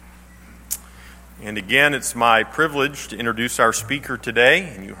And again, it's my privilege to introduce our speaker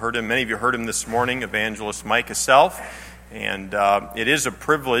today. And you heard him, many of you heard him this morning, Evangelist Micah Self. And it is a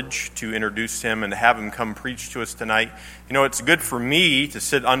privilege to introduce him and to have him come preach to us tonight. You know, it's good for me to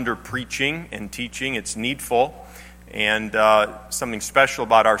sit under preaching and teaching. It's needful. And something special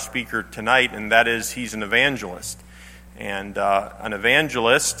about our speaker tonight, and that is he's an evangelist. And an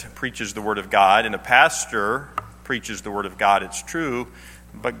evangelist preaches the Word of God, and a pastor preaches the Word of God. It's true.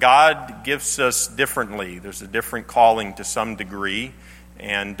 But God gifts us differently. There's a different calling to some degree.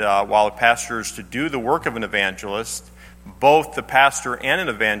 And while a pastor is to do the work of an evangelist, both the pastor and an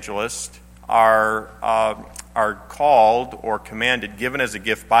evangelist are called or commanded, given as a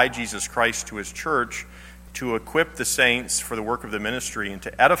gift by Jesus Christ to His church, to equip the saints for the work of the ministry and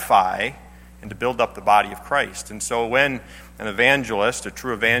to edify and to build up the body of Christ. And so when an evangelist, a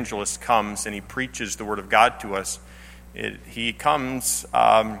true evangelist, comes and he preaches the Word of God to us, he comes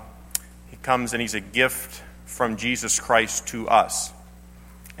and he's a gift from Jesus Christ to us.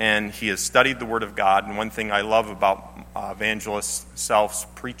 And he has studied the Word of God. And one thing I love about Evangelist Self's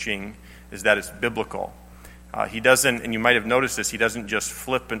preaching is that it's biblical. He doesn't, and you might have noticed this, he doesn't just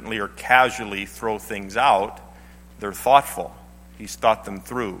flippantly or casually throw things out. They're thoughtful. He's thought them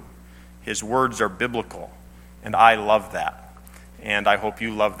through. His words are biblical. And I love that. And I hope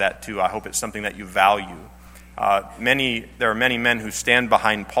you love that too. I hope it's something that you value. There are many men who stand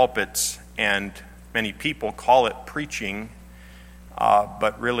behind pulpits, and many people call it preaching,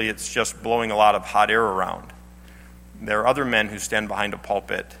 but really it's just blowing a lot of hot air around. There are other men who stand behind a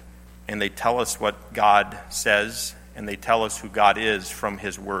pulpit, and they tell us what God says, and they tell us who God is from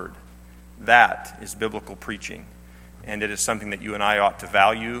His Word. That is biblical preaching, and it is something that you and I ought to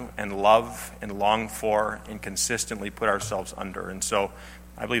value and love and long for and consistently put ourselves under. And so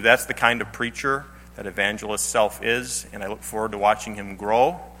I believe that's the kind of preacher that Evangelist Self is, and I look forward to watching him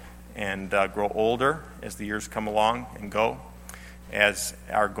grow and grow older as the years come along and go, as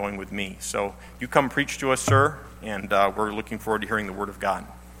are going with me. So you come preach to us, sir, and we're looking forward to hearing the Word of God.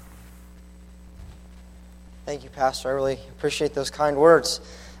 Thank you, Pastor. I really appreciate those kind words.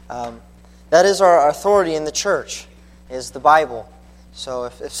 That is our authority in the church, is the Bible. So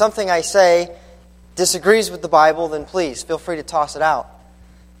if something I say disagrees with the Bible, then please feel free to toss it out.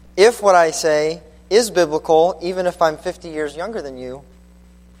 If what I say is biblical, even if I'm 50 years younger than you,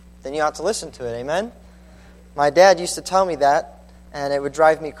 then you ought to listen to it. Amen? My dad used to tell me that, and it would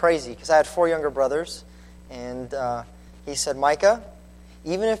drive me crazy, because I had 4 younger brothers, and he said, Micah,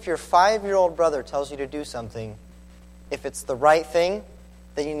 even if your 5-year-old brother tells you to do something, if it's the right thing,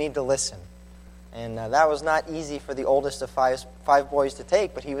 then you need to listen. And that was not easy for the oldest of five boys to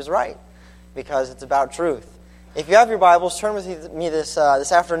take, but he was right, because it's about truth. If you have your Bibles, turn with me this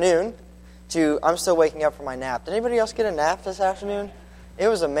afternoon to, I'm still waking up from my nap. Did anybody else get a nap this afternoon? It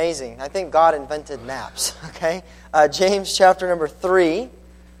was amazing. I think God invented naps, okay? James chapter number 3.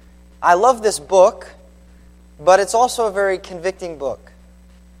 I love this book, but it's also a very convicting book.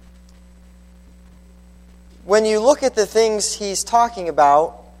 When you look at the things he's talking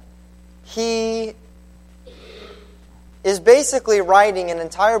about, he is basically writing an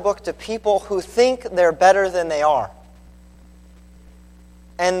entire book to people who think they're better than they are.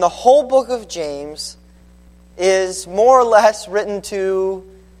 And the whole book of James is more or less written to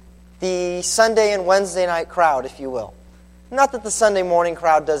the Sunday and Wednesday night crowd, if you will. Not that the Sunday morning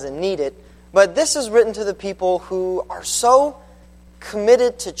crowd doesn't need it, but this is written to the people who are so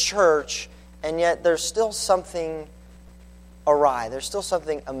committed to church, and yet there's still something awry. There's still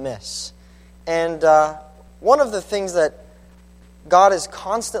something amiss. And one of the things that God is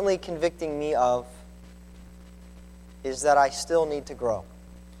constantly convicting me of is that I still need to grow.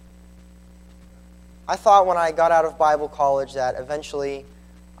 I thought when I got out of Bible college that eventually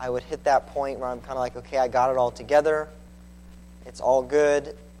I would hit that point where I'm kind of like, okay, I got it all together. It's all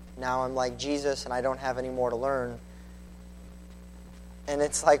good. Now I'm like Jesus and I don't have any more to learn. And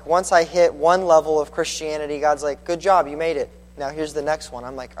it's like once I hit one level of Christianity, God's like, good job, you made it. Now here's the next one.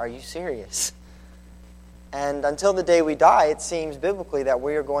 I'm like, are you serious? And until the day we die, it seems biblically that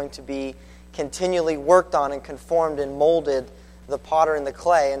we are going to be continually worked on and conformed and molded, the potter and the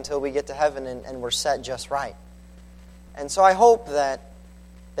clay, until we get to heaven and we're set just right. And so I hope that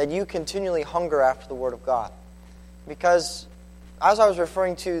you continually hunger after the Word of God. Because, as I was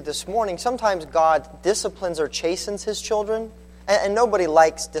referring to this morning, sometimes God disciplines or chastens His children, and nobody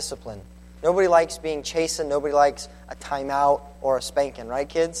likes discipline. Nobody likes being chastened. Nobody likes a timeout or a spanking, right,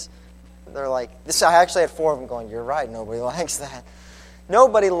 kids? They're like, this. I actually had 4 of them going, you're right, nobody likes that.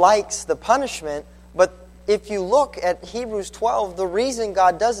 Nobody likes the punishment, but if you look at Hebrews 12, the reason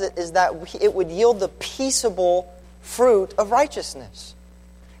God does it is that it would yield the peaceable fruit of righteousness.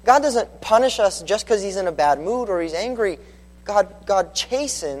 God doesn't punish us just because He's in a bad mood or He's angry. God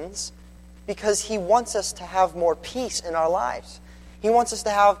chastens because He wants us to have more peace in our lives. He wants us to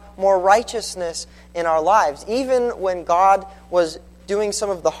have more righteousness in our lives. Even when God was doing some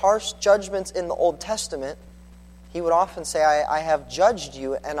of the harsh judgments in the Old Testament, He would often say, I have judged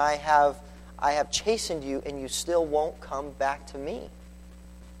you and I have chastened you, and you still won't come back to me.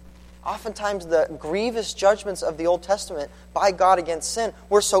 Oftentimes the grievous judgments of the Old Testament by God against sin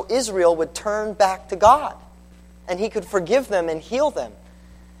were so Israel would turn back to God, and He could forgive them and heal them.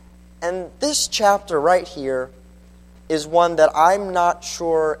 And this chapter right here is one that I'm not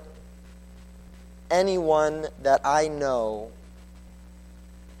sure anyone that I know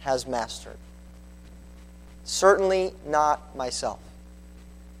has mastered. Certainly not myself.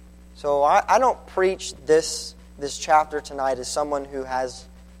 So I don't preach this chapter tonight as someone who has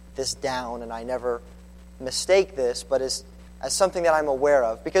this down, and I never mistake this, but as something that I'm aware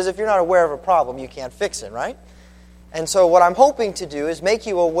of. Because if you're not aware of a problem, you can't fix it, right? And so what I'm hoping to do is make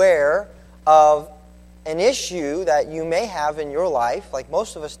you aware of an issue that you may have in your life, like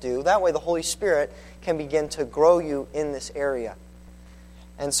most of us do. That way the Holy Spirit can begin to grow you in this area.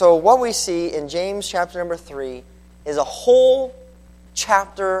 And so what we see in James chapter number 3 is a whole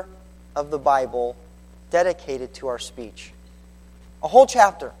chapter of the Bible dedicated to our speech. A whole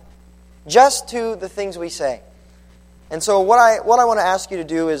chapter, just to the things we say. And so what I want to ask you to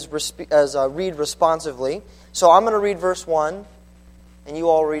do is read responsively. So I'm going to read verse 1, and you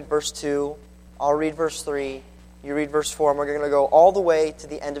all read verse 2. I'll read verse 3. You read verse 4, and we're going to go all the way to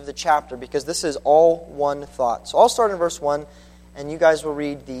the end of the chapter, because this is all one thought. So I'll start in verse 1, and you guys will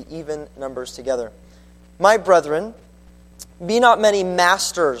read the even numbers together. My brethren, be not many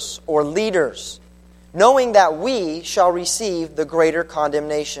masters or leaders, knowing that we shall receive the greater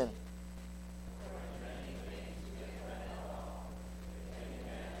condemnation.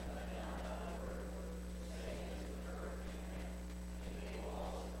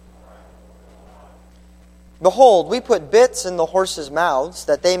 Behold, we put bits in the horses' mouths,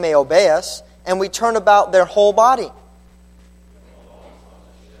 that they may obey us, and we turn about their whole body.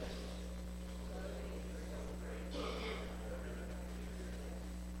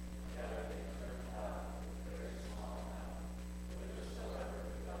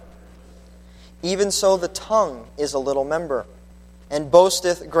 Even so the tongue is a little member, and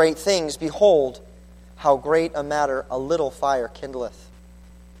boasteth great things. Behold, how great a matter a little fire kindleth.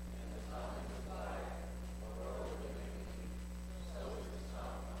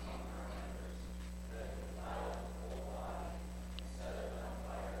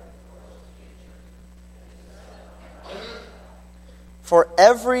 For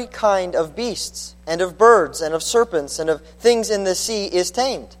every kind of beasts, and of birds, and of serpents, and of things in the sea is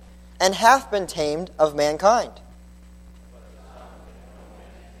tamed, and hath been tamed of mankind.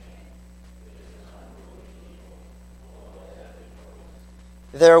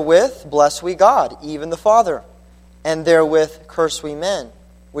 Therewith bless we God, even the Father, and therewith curse we men,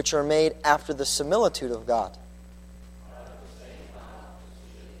 which are made after the similitude of God.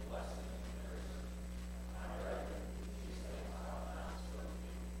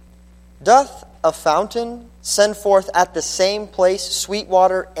 Doth a fountain send forth at the same place sweet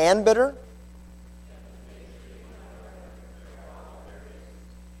water and bitter?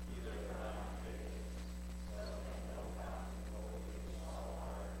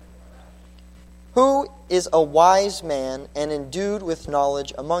 Who is a wise man and endued with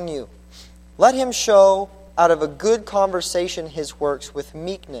knowledge among you? Let him show out of a good conversation his works with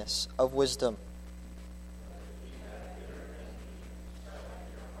meekness of wisdom.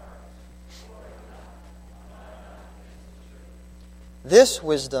 This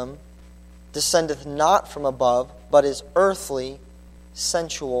wisdom descendeth not from above, but is earthly,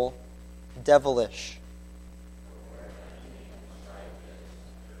 sensual, devilish.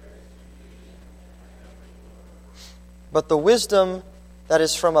 But the wisdom that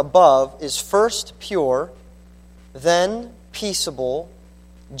is from above is first pure, then peaceable,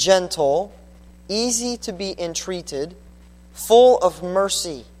 gentle, easy to be entreated, full of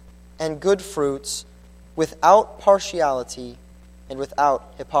mercy and good fruits, without partiality and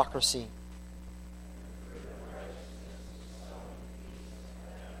without hypocrisy.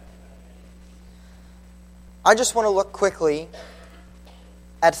 I just want to look quickly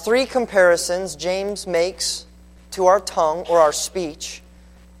at three comparisons James makes to our tongue or our speech,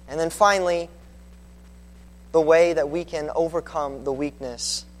 and then finally, the way that we can overcome the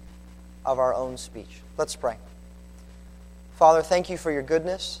weakness of our own speech. Let's pray. Father, thank you for your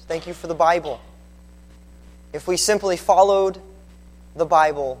goodness. Thank you for the Bible. If we simply followed the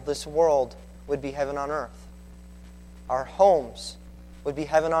Bible, this world would be heaven on earth. Our homes would be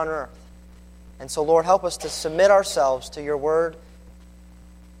heaven on earth. And so, Lord, help us to submit ourselves to your word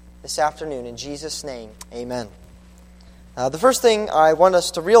this afternoon. In Jesus' name, amen. The first thing I want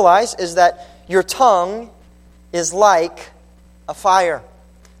us to realize is that your tongue is like a fire.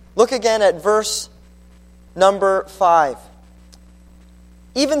 Look again at verse number 5.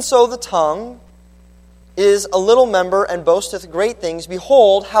 Even so the tongue is a little member and boasteth great things.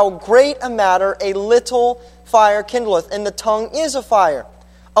 Behold, how great a matter a little fire kindleth. And the tongue is a fire,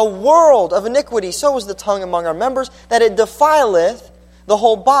 a world of iniquity. So is the tongue among our members, that it defileth the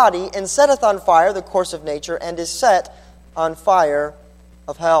whole body, and setteth on fire the course of nature, and is set on fire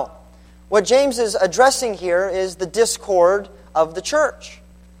of hell. What James is addressing here is the discord of the church,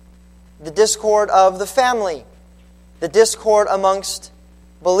 the discord of the family, the discord amongst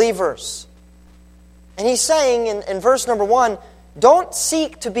believers. And he's saying in verse number 1, don't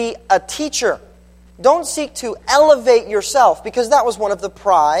seek to be a teacher. Don't seek to elevate yourself, because that was one of the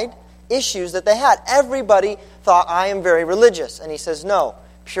pride issues that they had. Everybody thought, I am very religious. And he says, no,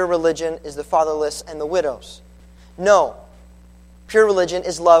 pure religion is the fatherless and the widows. No, pure religion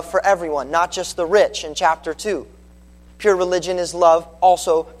is love for everyone, not just the rich in chapter 2. Pure religion is love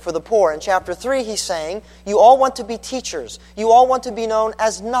also for the poor. In chapter 3, he's saying, you all want to be teachers. You all want to be known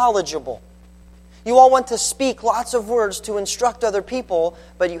as knowledgeable. You all want to speak lots of words to instruct other people,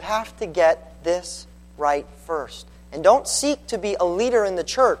 but you have to get this right first. And don't seek to be a leader in the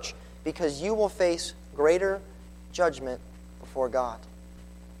church, because you will face greater judgment before God.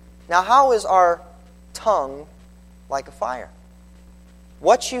 Now, how is our tongue like a fire?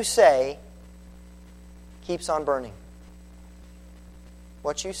 What you say keeps on burning.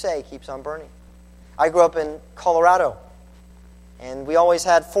 What you say keeps on burning. I grew up in Colorado, and we always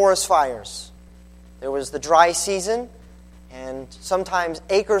had forest fires. There was the dry season, and sometimes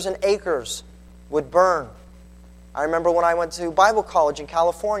acres and acres would burn. I remember when I went to Bible college in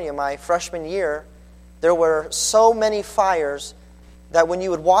California my freshman year, there were so many fires that when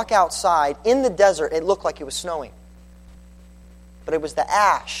you would walk outside in the desert, it looked like it was snowing. But it was the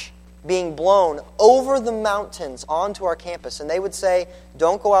ash being blown over the mountains onto our campus. And they would say,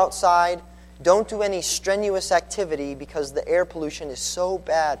 don't go outside, don't do any strenuous activity, because the air pollution is so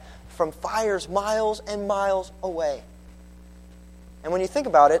bad from fires miles and miles away. And when you think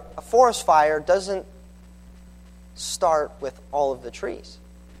about it, a forest fire doesn't start with all of the trees.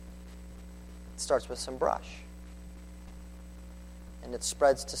 It starts with some brush. And it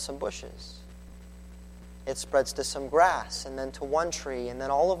spreads to some bushes. It spreads to some grass, and then to one tree, and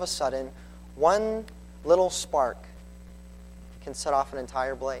then all of a sudden, one little spark can set off an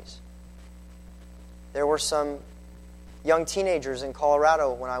entire blaze. There were some young teenagers in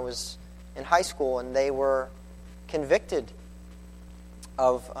Colorado when I was in high school, and they were convicted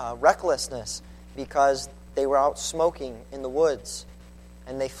of recklessness because they were out smoking in the woods,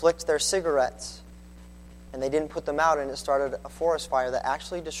 and they flicked their cigarettes, and they didn't put them out, and it started a forest fire that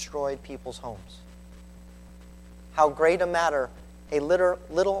actually destroyed people's homes. How great a matter a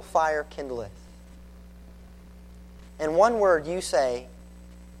little fire kindleth. And one word you say,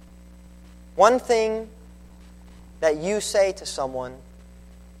 one thing that you say to someone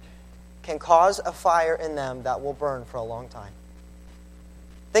can cause a fire in them that will burn for a long time.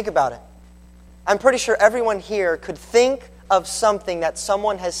 Think about it. I'm pretty sure everyone here could think of something that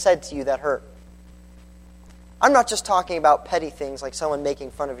someone has said to you that hurt. I'm not just talking about petty things like someone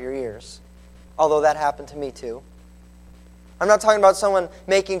making fun of your ears, although that happened to me too. I'm not talking about someone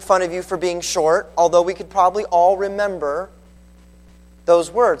making fun of you for being short, although we could probably all remember those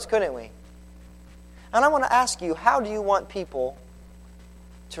words, couldn't we? And I want to ask you, how do you want people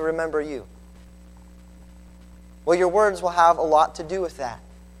to remember you? Well, your words will have a lot to do with that.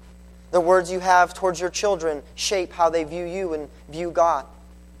 The words you have towards your children shape how they view you and view God.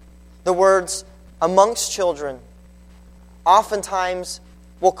 The words amongst children oftentimes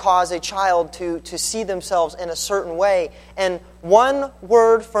will cause a child to see themselves in a certain way. And one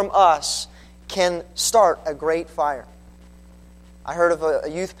word from us can start a great fire. I heard of a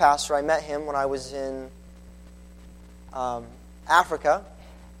youth pastor. I met him when I was in Africa.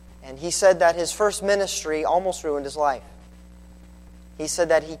 And he said that his first ministry almost ruined his life. He said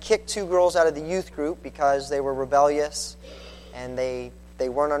that he kicked 2 girls out of the youth group because they were rebellious and they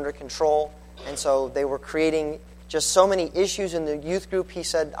weren't under control. And so they were creating just so many issues in the youth group. He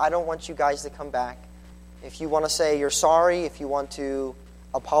said, I don't want you guys to come back. If you want to say you're sorry, if you want to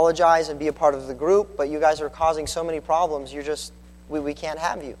apologize and be a part of the group, but you guys are causing so many problems, we can't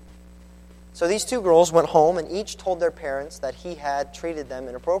have you. So these 2 girls went home and each told their parents that he had treated them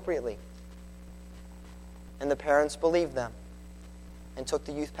inappropriately. And the parents believed them and took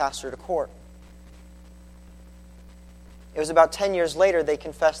the youth pastor to court. It was about 10 years later they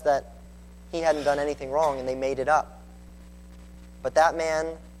confessed that he hadn't done anything wrong and they made it up. But that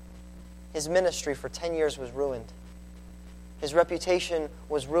man, his ministry for 10 years was ruined. His reputation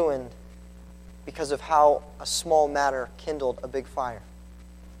was ruined because of how a small matter kindled a big fire.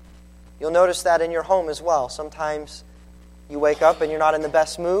 You'll notice that in your home as well. Sometimes you wake up and you're not in the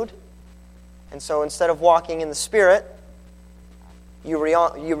best mood. And so instead of walking in the Spirit, you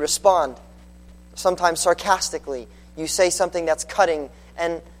respond, sometimes sarcastically. You say something that's cutting.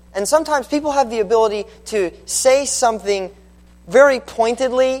 And sometimes people have the ability to say something very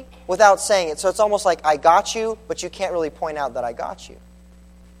pointedly without saying it. So it's almost like, I got you, but you can't really point out that I got you.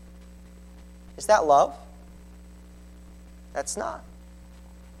 Is that love? That's not.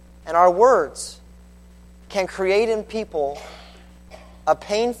 And our words can create in people a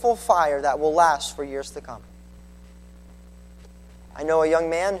painful fire that will last for years to come. I know a young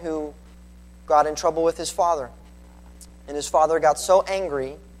man who got in trouble with his father. And his father got so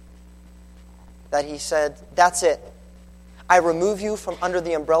angry that he said, "That's it. I remove you from under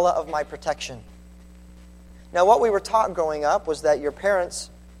the umbrella of my protection." Now, what we were taught growing up was that your parents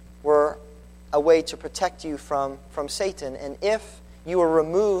were a way to protect you from Satan. And if you were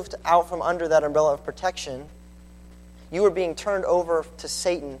removed out from under that umbrella of protection, you were being turned over to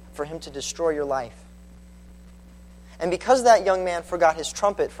Satan for him to destroy your life. And because that young man forgot his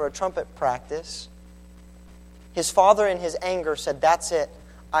trumpet for a trumpet practice, his father in his anger said, "That's it.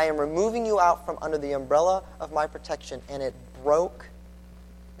 I am removing you out from under the umbrella of my protection." And it broke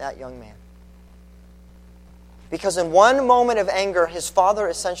that young man. Because in one moment of anger, his father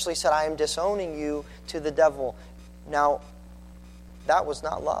essentially said, "I am disowning you to the devil." Now, that was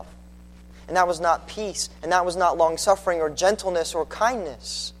not love. And that was not peace. And that was not long-suffering or gentleness or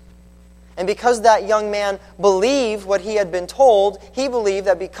kindness. And because that young man believed what he had been told, he believed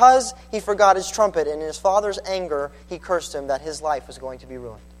that because he forgot his trumpet and in his father's anger, he cursed him, that his life was going to be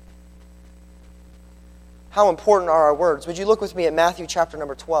ruined. How important are our words? Would you look with me at Matthew chapter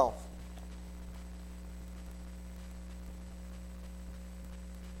number 12?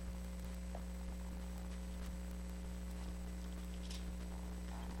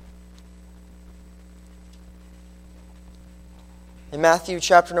 In Matthew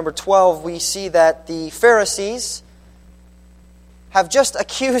chapter number 12, we see that the Pharisees have just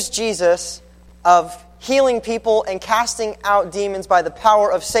accused Jesus of healing people and casting out demons by the power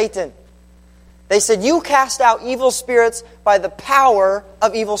of Satan. They said, "You cast out evil spirits by the power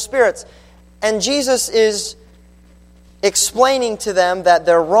of evil spirits." And Jesus is explaining to them that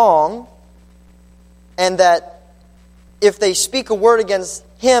they're wrong and that if they speak a word against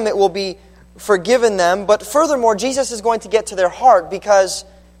Him, it will be forgiven them. But furthermore, Jesus is going to get to their heart because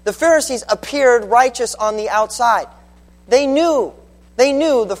the Pharisees appeared righteous on the outside. They knew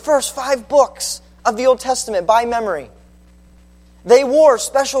the first 5 books of the Old Testament by memory. They wore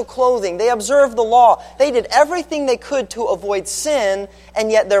special clothing. They observed the law. They did everything they could to avoid sin,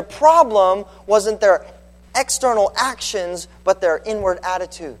 and yet their problem wasn't their external actions, but their inward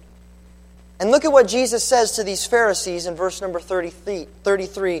attitude. And look at what Jesus says to these Pharisees in verse number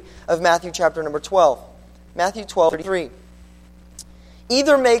 33 of Matthew chapter number 12. Matthew 12:33.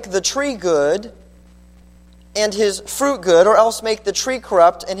 "Either make the tree good and his fruit good, or else make the tree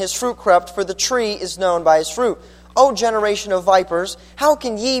corrupt and his fruit corrupt, for the tree is known by his fruit. O generation of vipers, how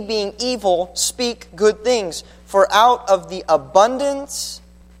can ye, being evil, speak good things? For out of the abundance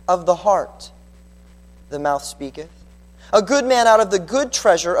of the heart the mouth speaketh. A good man out of the good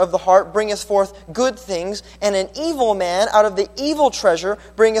treasure of the heart bringeth forth good things, and an evil man out of the evil treasure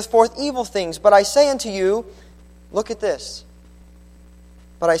bringeth forth evil things. But I say unto you," look at this,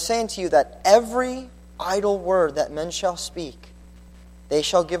 "but I say unto you that every idle word that men shall speak, they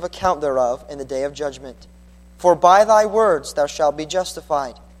shall give account thereof in the day of judgment. For by thy words thou shalt be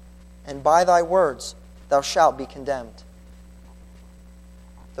justified, and by thy words thou shalt be condemned."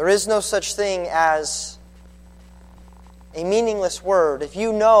 There is no such thing as a meaningless word. If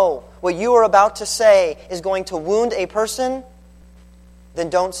you know what you are about to say is going to wound a person, then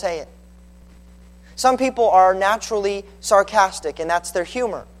don't say it. Some people are naturally sarcastic, and that's their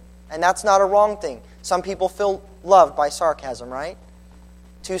humor. And that's not a wrong thing. Some people feel loved by sarcasm, right?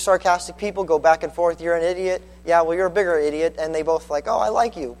 2 sarcastic people go back and forth. "You're an idiot." "Yeah, well, you're a bigger idiot." And they both like, "Oh, I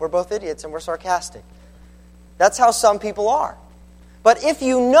like you. We're both idiots and we're sarcastic." That's how some people are. But if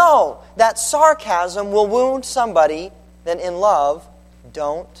you know that sarcasm will wound somebody, then in love,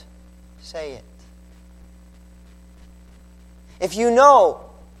 don't say it. If you know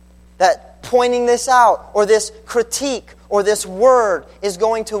that pointing this out, or this critique, or this word is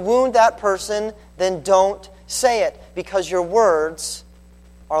going to wound that person, then don't say it, because your words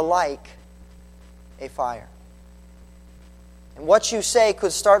are like a fire. And what you say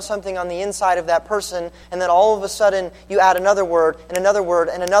could start something on the inside of that person, and then all of a sudden you add another word, and another word,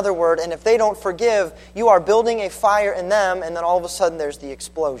 and another word, and if they don't forgive, you are building a fire in them, and then all of a sudden there's the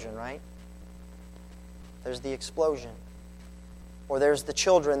explosion, right? There's the explosion. Or there's the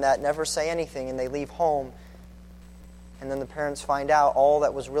children that never say anything, and they leave home, and then the parents find out all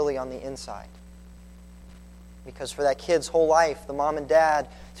that was really on the inside. Because for that kid's whole life, the mom and dad,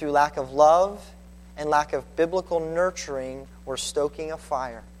 through lack of love and lack of biblical nurturing, were stoking a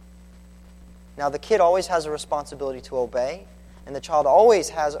fire. Now, the kid always has a responsibility to obey, and the child always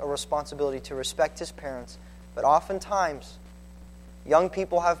has a responsibility to respect his parents. But oftentimes, young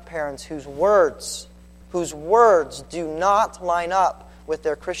people have parents whose words do not line up with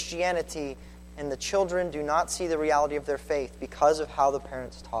their Christianity, and the children do not see the reality of their faith because of how the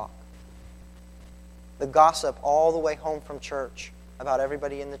parents talk. The gossip all the way home from church about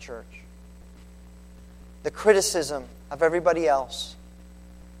everybody in the church. The criticism of everybody else.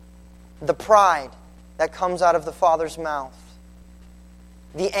 The pride that comes out of the father's mouth.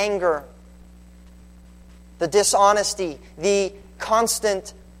 The anger. The dishonesty. The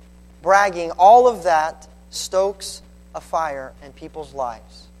constant bragging. All of that stokes a fire in people's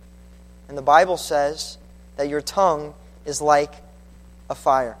lives. And the Bible says that your tongue is like a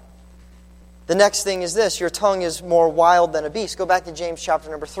fire. The next thing is this: your tongue is more wild than a beast. Go back to James chapter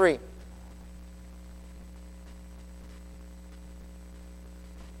number 3.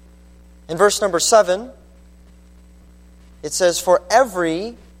 In verse number 7, it says, "For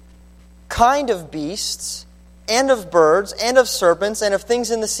every kind of beasts, and of birds, and of serpents, and of things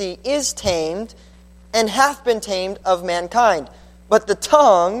in the sea is tamed, and hath been tamed of mankind. But the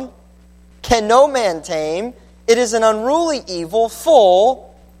tongue can no man tame. It is an unruly evil,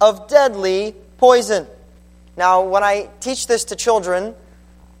 full of deadly poison." Now, when I teach this to children,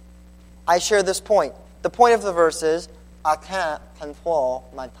 I share this point. The point of the verse is, I can't control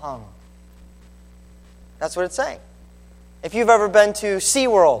my tongue. That's what it's saying. If you've ever been to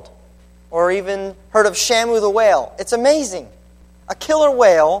SeaWorld, or even heard of Shamu the whale, it's amazing. A killer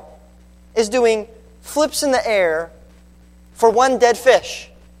whale is doing flips in the air for one dead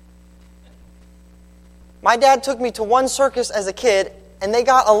fish. My dad took me to one circus as a kid, and they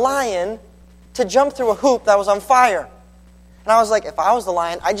got a lion to jump through a hoop that was on fire. And I was like, if I was the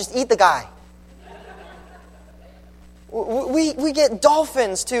lion, I'd just eat the guy. We get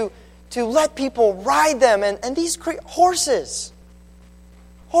dolphins to let people ride them. And these horses.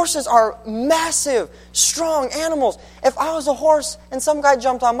 Horses are massive, strong animals. If I was a horse and some guy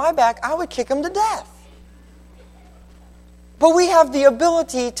jumped on my back, I would kick him to death. But we have the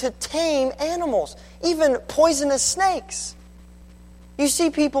ability to tame animals, even poisonous snakes. You see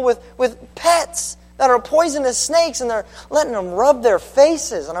people with pets that are poisonous snakes, and they're letting them rub their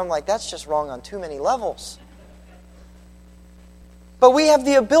faces. And I'm like, that's just wrong on too many levels. But we have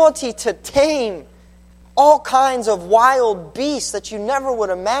the ability to tame all kinds of wild beasts that you never would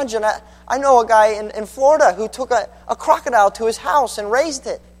imagine. I know a guy in Florida who took a crocodile to his house and raised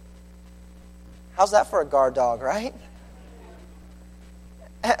it. How's that for a guard dog, right?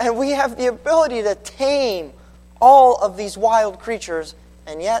 And we have the ability to tame all of these wild creatures,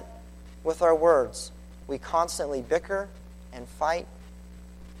 and yet, with our words, we constantly bicker and fight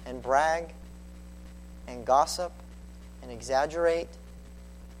and brag and gossip and exaggerate.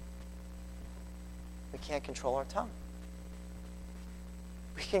 We can't control our tongue.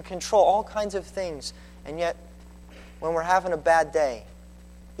 We can control all kinds of things, and yet, when we're having a bad day,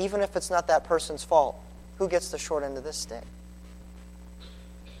 even if it's not that person's fault, who gets the short end of this stick?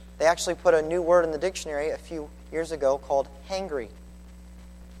 They actually put a new word in the dictionary a few years ago called hangry.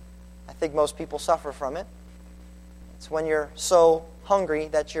 I think most people suffer from it. It's when you're so hungry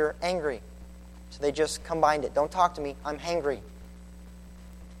that you're angry. So they just combined it. Don't talk to me, I'm hangry.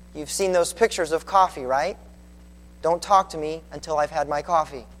 You've seen those pictures of coffee, right? Don't talk to me until I've had my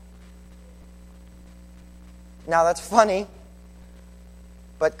coffee. Now that's funny,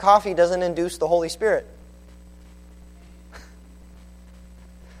 but coffee doesn't induce the Holy Spirit.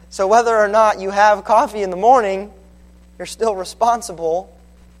 So whether or not you have coffee in the morning, you're still responsible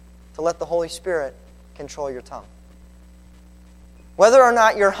to let the Holy Spirit control your tongue. Whether or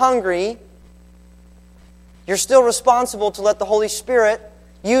not you're hungry, you're still responsible to let the Holy Spirit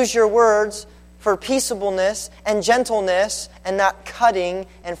use your words for peaceableness and gentleness and not cutting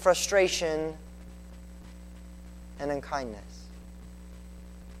and frustration and unkindness.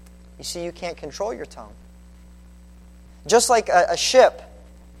 You see, you can't control your tongue. Just like a ship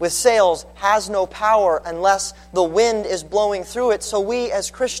with sails has no power unless the wind is blowing through it, so we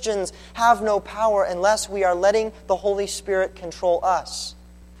as Christians have no power unless we are letting the Holy Spirit control us.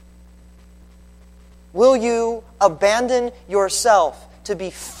 Will you abandon yourself to be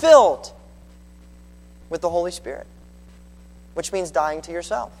filled with the Holy Spirit? Which means dying to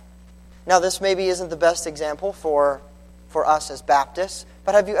yourself. Now, this maybe isn't the best example for us as Baptists,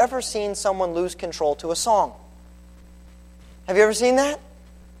 but have you ever seen someone lose control to a song? Have you ever seen that?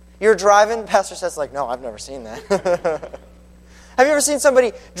 You're driving, Pastor says, like, no, I've never seen that. Have you ever seen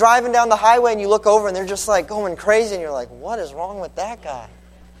somebody driving down the highway and you look over and they're just like going crazy and you're like, what is wrong with that guy?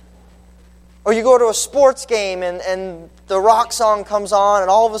 Or you go to a sports game and the rock song comes on and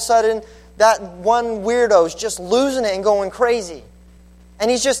all of a sudden that one weirdo's just losing it and going crazy.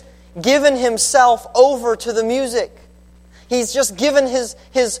 And he's just given himself over to the music. He's just given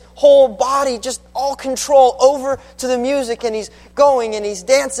his whole body, just all control over to the music, and he's going and he's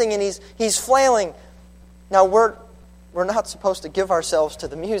dancing and he's flailing. Now we're not supposed to give ourselves to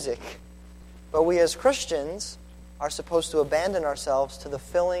the music, but we as Christians are supposed to abandon ourselves to the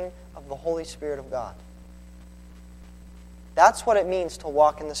filling of the Holy Spirit of God. That's what it means to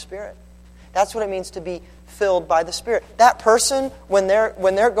walk in the Spirit. That's what it means to be filled by the Spirit. That person, when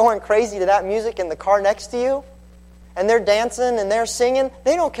they're going crazy to that music in the car next to you, and they're dancing and they're singing,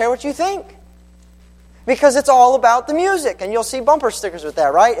 they don't care what you think. Because it's all about the music. And you'll see bumper stickers with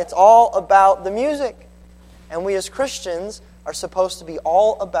that, right? It's all about the music. And we as Christians are supposed to be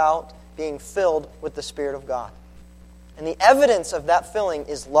all about being filled with the Spirit of God. And the evidence of that filling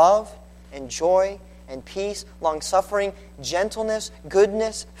is love and joy and peace, long-suffering, gentleness,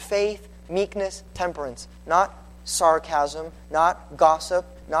 goodness, faith, meekness, temperance. Not sarcasm, not gossip,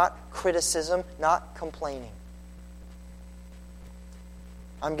 not criticism, not complaining.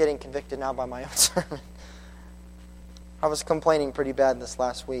 I'm getting convicted now by my own sermon. I was complaining pretty bad this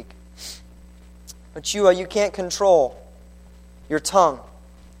last week. But you can't control your tongue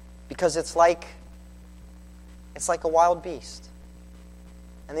because it's like a wild beast.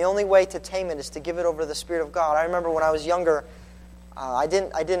 And the only way to tame it is to give it over to the Spirit of God. I remember when I was younger, I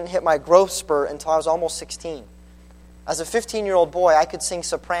didn't hit my growth spurt until I was almost 16. As a 15-year-old boy, I could sing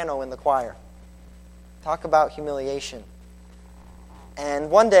soprano in the choir. Talk about humiliation.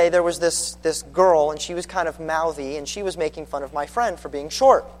 And one day there was this girl, and she was kind of mouthy, and she was making fun of my friend for being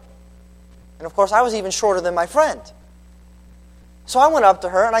short. And of course, I was even shorter than my friend. So I went up to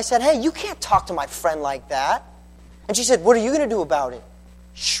her and I said, hey, you can't talk to my friend like that. And she said, what are you going to do about it?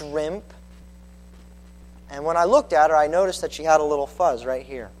 Shrimp. And when I looked at her, I noticed that she had a little fuzz right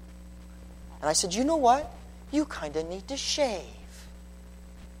here. And I said, you know what? You kind of need to shave.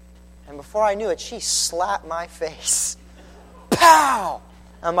 And before I knew it, she slapped my face. Pow!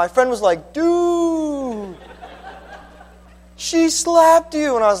 And my friend was like, dude, she slapped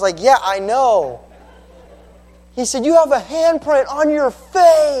you. And I was like, yeah, I know. He said, you have a handprint on your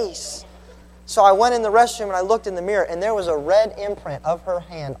face. So I went in the restroom and I looked in the mirror, and there was a red imprint of her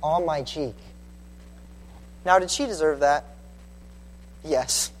hand on my cheek. Now, did she deserve that?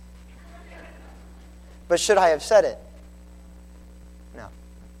 Yes. But should I have said it? No.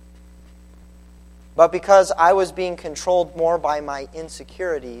 But because I was being controlled more by my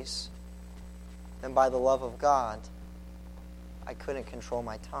insecurities than by the love of God, I couldn't control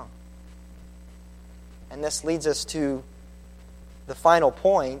my tongue. And this leads us to the final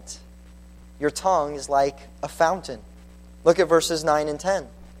point. Your tongue is like a fountain. Look at verses 9 and 10.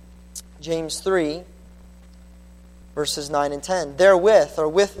 James 3, verses 9 and 10. Therewith, or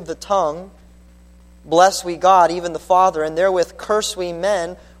with the tongue, bless we God, even the Father, and therewith curse we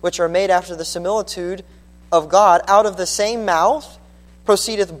men, which are made after the similitude of God. Out of the same mouth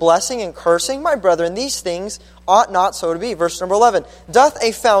proceedeth blessing and cursing. My brethren, these things ought not so to be. Verse number 11. Doth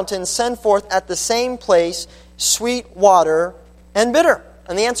a fountain send forth at the same place sweet water and bitter?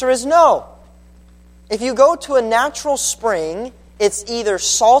 And the answer is no. If you go to a natural spring, it's either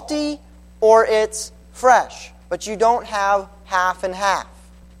salty or it's fresh. But you don't have half and half.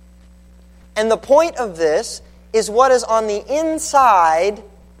 And the point of this is what is on the inside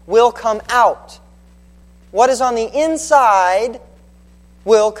will come out. What is on the inside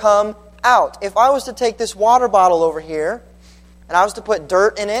will come out. If I was to take this water bottle over here, and I was to put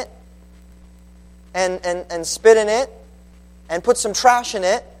dirt in it, and spit in it, and put some trash in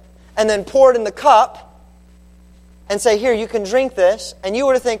it, and then pour it in the cup, and say, here, you can drink this, and you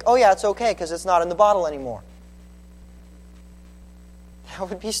were to think, oh yeah, it's okay, because it's not in the bottle anymore. That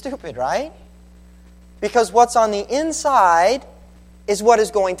would be stupid, right? Because what's on the inside is what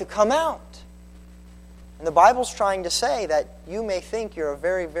is going to come out. And the Bible's trying to say that you may think you're a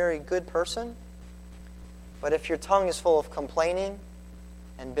very, very good person, but if your tongue is full of complaining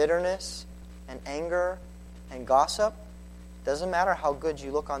and bitterness and anger and gossip, it doesn't matter how good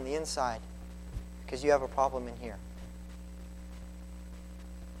you look on the inside, because you have a problem in here.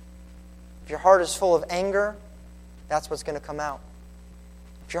 If your heart is full of anger, that's what's going to come out.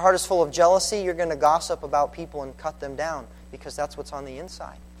 If your heart is full of jealousy, you're going to gossip about people and cut them down because that's what's on the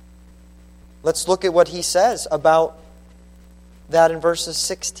inside. Let's look at what he says about that in verses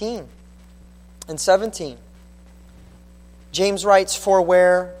 16 and 17. James writes, "For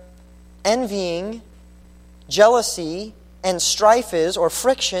where envying, jealousy, and strife is, or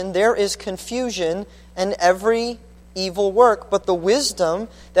friction, there is confusion and every evil work. But the wisdom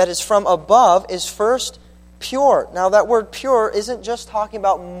that is from above is first pure." Now that word pure isn't just talking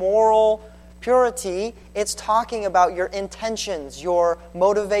about moral purity. It's talking about your intentions, your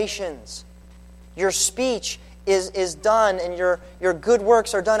motivations. Your speech is done and your good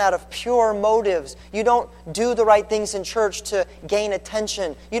works are done out of pure motives. You don't do the right things in church to gain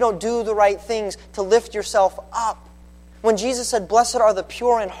attention. You don't do the right things to lift yourself up. When Jesus said, "Blessed are the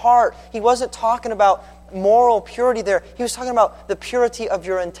pure in heart," He wasn't talking about moral purity there. He was talking about the purity of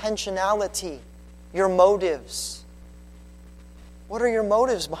your intentionality, your motives. What are your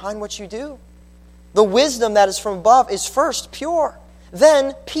motives behind what you do? The wisdom that is from above is first pure,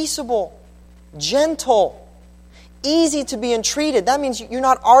 then peaceable, gentle, easy to be entreated. That means you're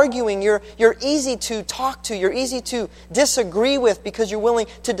not arguing. You're easy to talk to. You're easy to disagree with because you're willing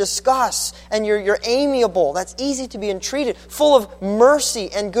to discuss. And you're amiable. That's easy to be entreated. Full of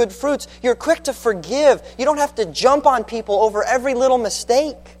mercy and good fruits. You're quick to forgive. You don't have to jump on people over every little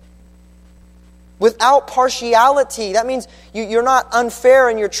mistake. Without partiality. That means you're not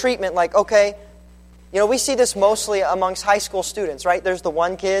unfair in your treatment. Like, okay, we see this mostly amongst high school students, right? There's the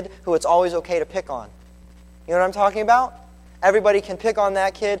one kid who it's always okay to pick on. You know what I'm talking about? Everybody can pick on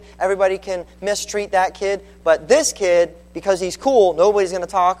that kid. Everybody can mistreat that kid. But this kid, because he's cool, nobody's going to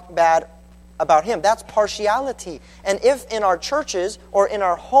talk bad about him. That's partiality. And if in our churches or in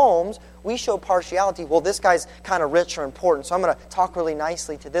our homes we show partiality, well, this guy's kind of rich or important, so I'm going to talk really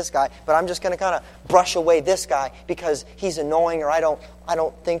nicely to this guy, but I'm just going to kind of brush away this guy because he's annoying or I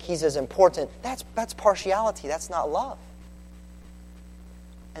don't think he's as important. That's partiality. That's not love.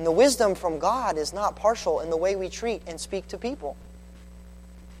 And the wisdom from God is not partial in the way we treat and speak to people.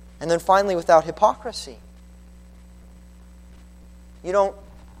 And then finally, without hypocrisy. You don't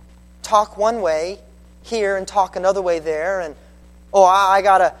talk one way here and talk another way there, and I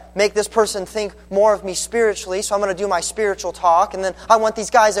got to make this person think more of me spiritually, so I'm going to do my spiritual talk. And then I want these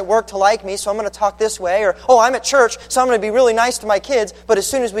guys at work to like me, so I'm going to talk this way. Or, I'm at church, so I'm going to be really nice to my kids, but as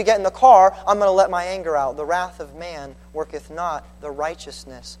soon as we get in the car, I'm going to let my anger out. The wrath of man worketh not the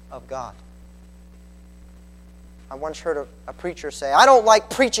righteousness of God. I once heard a preacher say, "I don't like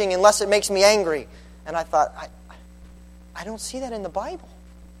preaching unless it makes me angry." And I thought, I don't see that in the Bible.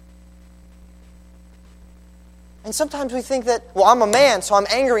 And sometimes we think that, I'm a man, so I'm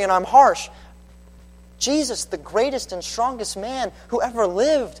angry and I'm harsh. Jesus, the greatest and strongest man who ever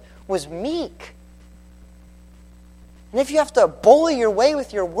lived, was meek. And if you have to bully your way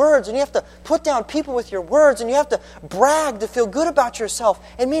with your words, and you have to put down people with your words, and you have to brag to feel good about yourself,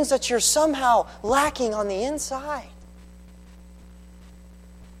 it means that you're somehow lacking on the inside.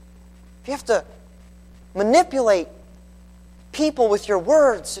 If you have to manipulate people with your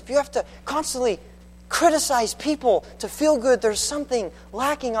words, if you have to constantly criticize people to feel good, there's something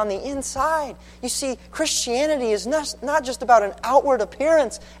lacking on the inside. You see, Christianity is not just about an outward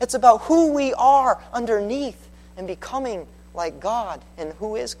appearance. It's about who we are underneath and becoming like God. And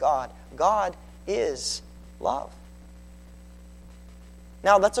who is God? God is love.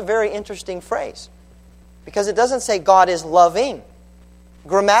 Now, that's a very interesting phrase because it doesn't say God is loving.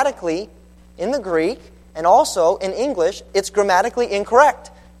 Grammatically, in the Greek and also in English, it's grammatically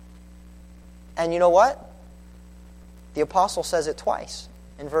incorrect. And you know what? The apostle says it twice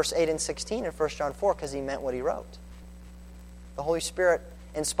in verse 8 and 16 in 1 John 4 because he meant what he wrote. The Holy Spirit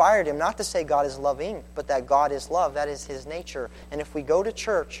inspired him not to say God is loving, but that God is love. That is His nature. And if we go to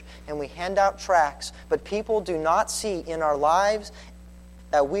church and we hand out tracts, but people do not see in our lives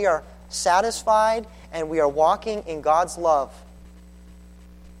that we are satisfied and we are walking in God's love,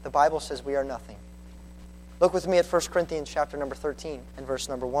 the Bible says we are nothing. Look with me at 1 Corinthians chapter number 13 and verse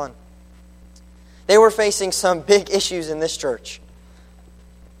number 1. They were facing some big issues in this church.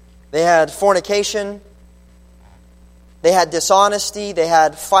 They had fornication, they had dishonesty, they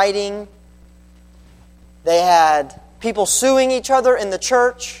had fighting, they had people suing each other in the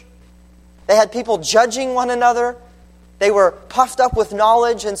church, they had people judging one another. They were puffed up with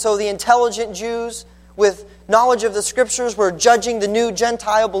knowledge, and so the intelligent Jews with knowledge of the Scriptures were judging the new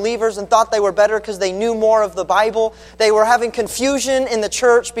Gentile believers and thought they were better because they knew more of the Bible. They were having confusion in the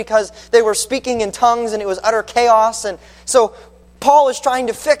church because they were speaking in tongues and it was utter chaos. And so Paul is trying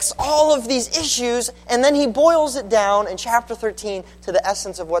to fix all of these issues, and then he boils it down in chapter 13 to the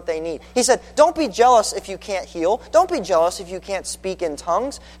essence of what they need. He said, don't be jealous if you can't heal. Don't be jealous if you can't speak in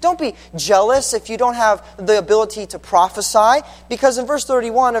tongues. Don't be jealous if you don't have the ability to prophesy. Because in verse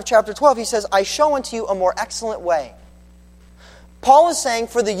 31 of chapter 12, he says, I show unto you a more excellent way. Paul is saying,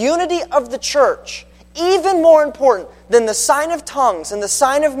 for the unity of the church, even more important than the sign of tongues and the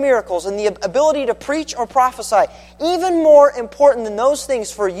sign of miracles and the ability to preach or prophesy, even more important than those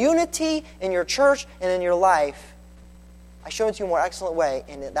things for unity in your church and in your life, I show it to you a more excellent way,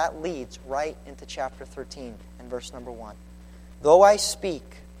 and that leads right into chapter 13 and verse number 1. Though I speak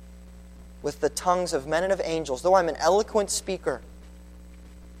with the tongues of men and of angels, though I'm an eloquent speaker,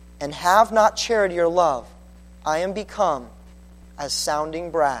 and have not charity or love, I am become as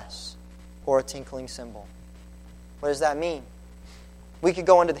sounding brass or a tinkling cymbal. What does that mean? We could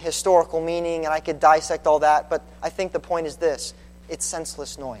go into the historical meaning and I could dissect all that, but I think the point is this. It's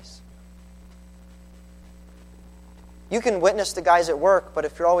senseless noise. You can witness the guys at work, but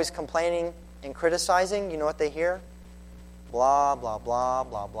if you're always complaining and criticizing, you know what they hear? Blah, blah, blah,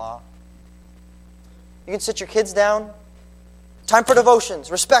 blah, blah. You can sit your kids down. Time for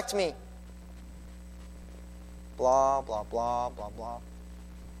devotions. Respect me. Blah, blah, blah, blah, blah.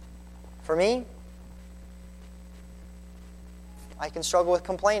 For me, I can struggle with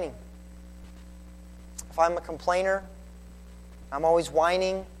complaining. If I'm a complainer, I'm always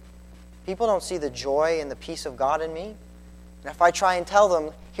whining, people don't see the joy and the peace of God in me. And if I try and tell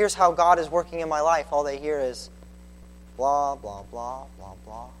them, here's how God is working in my life, all they hear is blah, blah, blah, blah,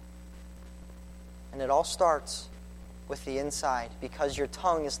 blah. And it all starts with the inside, because your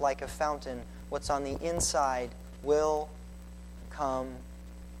tongue is like a fountain. What's on the inside will come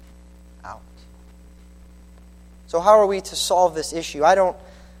out. So how are we to solve this issue? I don't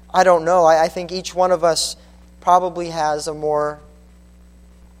know. I think each one of us probably has a more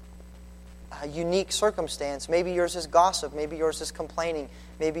unique circumstance. Maybe yours is gossip. Maybe yours is complaining.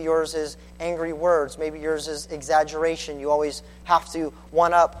 Maybe yours is angry words. Maybe yours is exaggeration. You always have to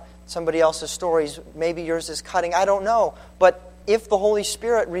one-up somebody else's stories. Maybe yours is cutting. I don't know. But if the Holy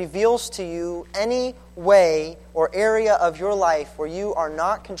Spirit reveals to you any way or area of your life where you are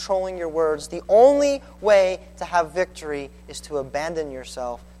not controlling your words, the only way to have victory is to abandon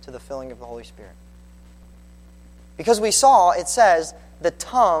yourself to the filling of the Holy Spirit. Because we saw, it says, the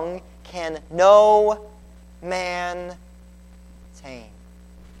tongue can no man tame.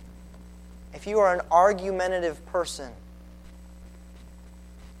 If you are an argumentative person,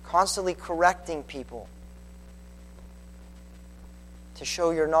 constantly correcting people, to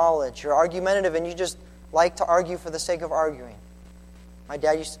show your knowledge. You're argumentative and you just like to argue for the sake of arguing. My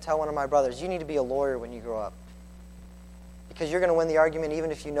dad used to tell one of my brothers, you need to be a lawyer when you grow up, because you're going to win the argument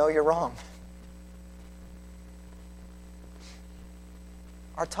even if you know you're wrong.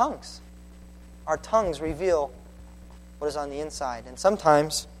 Our tongues reveal what is on the inside. And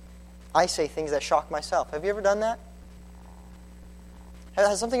sometimes I say things that shock myself. Have you ever done that?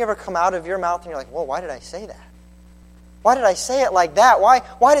 Has something ever come out of your mouth and you're like, whoa, why did I say that? Why did I say it like that?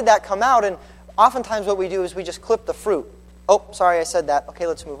 Why did that come out? And oftentimes what we do is we just clip the fruit. Oh, sorry, I said that. Okay,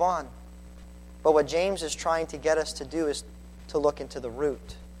 let's move on. But what James is trying to get us to do is to look into the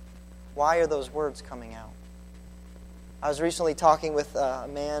root. Why are those words coming out? I was recently talking with a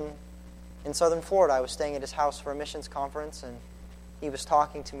man in southern Florida. I was staying at his house for a missions conference, and he was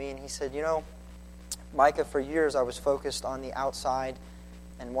talking to me, and he said, you know, Micah, for years I was focused on the outside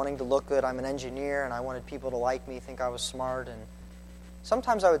and wanting to look good. I'm an engineer, and I wanted people to like me, think I was smart. And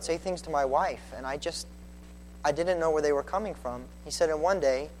sometimes I would say things to my wife, and I didn't know where they were coming from. He said, and one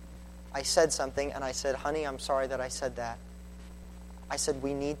day, I said something, and I said, honey, I'm sorry that I said that. I said,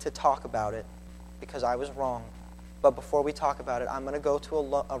 we need to talk about it, because I was wrong. But before we talk about it, I'm going to go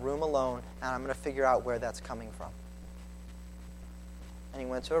to a room alone, and I'm going to figure out where that's coming from. And he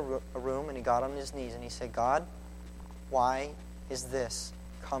went to a room, and he got on his knees, and he said, God, why is this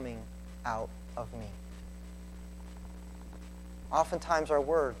coming out of me? Oftentimes our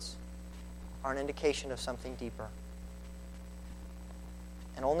words are an indication of something deeper.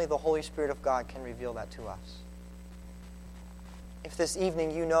 And only the Holy Spirit of God can reveal that to us. If this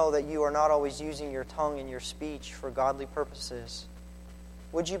evening you know that you are not always using your tongue and your speech for godly purposes,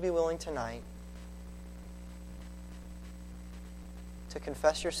 would you be willing tonight to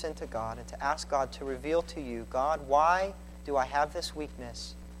confess your sin to God and to ask God to reveal to you, God, why do I have this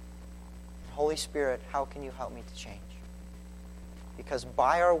weakness? Holy Spirit, how can you help me to change? Because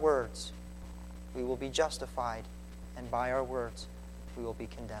by our words, we will be justified, and by our words, we will be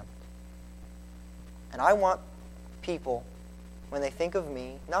condemned. And I want people, when they think of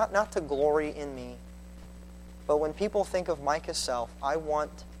me, not to glory in me, But when people think of Micah's self, I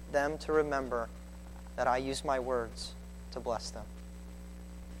want them to remember that I use my words to bless them.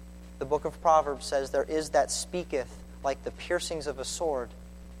 The book of Proverbs says, there is that speaketh like the piercings of a sword,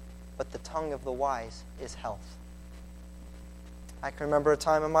 but the tongue of the wise is health. I can remember a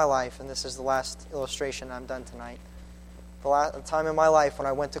time in my life, and this is the last illustration, I'm done tonight. The time in my life when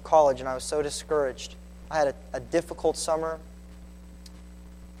I went to college and I was so discouraged. I had a difficult summer.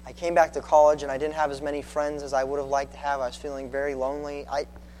 I came back to college and I didn't have as many friends as I would have liked to have. I was feeling very lonely. I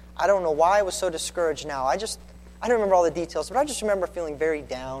don't know why I was so discouraged now. I don't remember all the details, but I just remember feeling very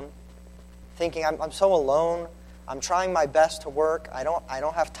down, thinking I'm so alone. I'm trying my best to work. I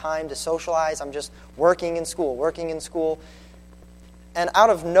don't have time to socialize. I'm just working in school. And out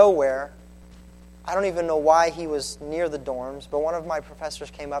of nowhere, I don't even know why he was near the dorms, but one of my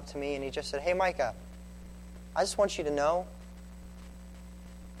professors came up to me and he just said, "Hey, Micah, I just want you to know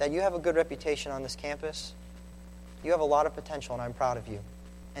that you have a good reputation on this campus. You have a lot of potential, and I'm proud of you."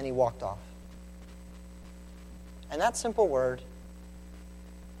 And he walked off. And that simple word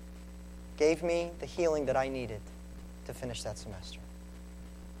gave me the healing that I needed to finish that semester.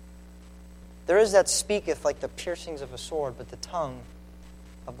 There is that speaketh like the piercings of a sword, but the tongue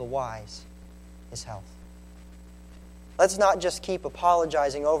of the wise is health. Let's not just keep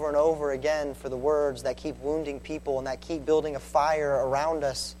apologizing over and over again for the words that keep wounding people and that keep building a fire around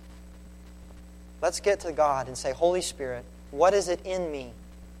us. Let's get to God and say, Holy Spirit, what is it in me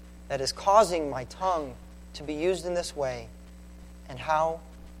that is causing my tongue to be used in this way? And how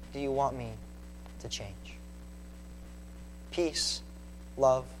do you want me to change? Peace,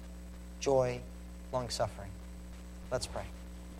 love, joy, long-suffering. Let's pray.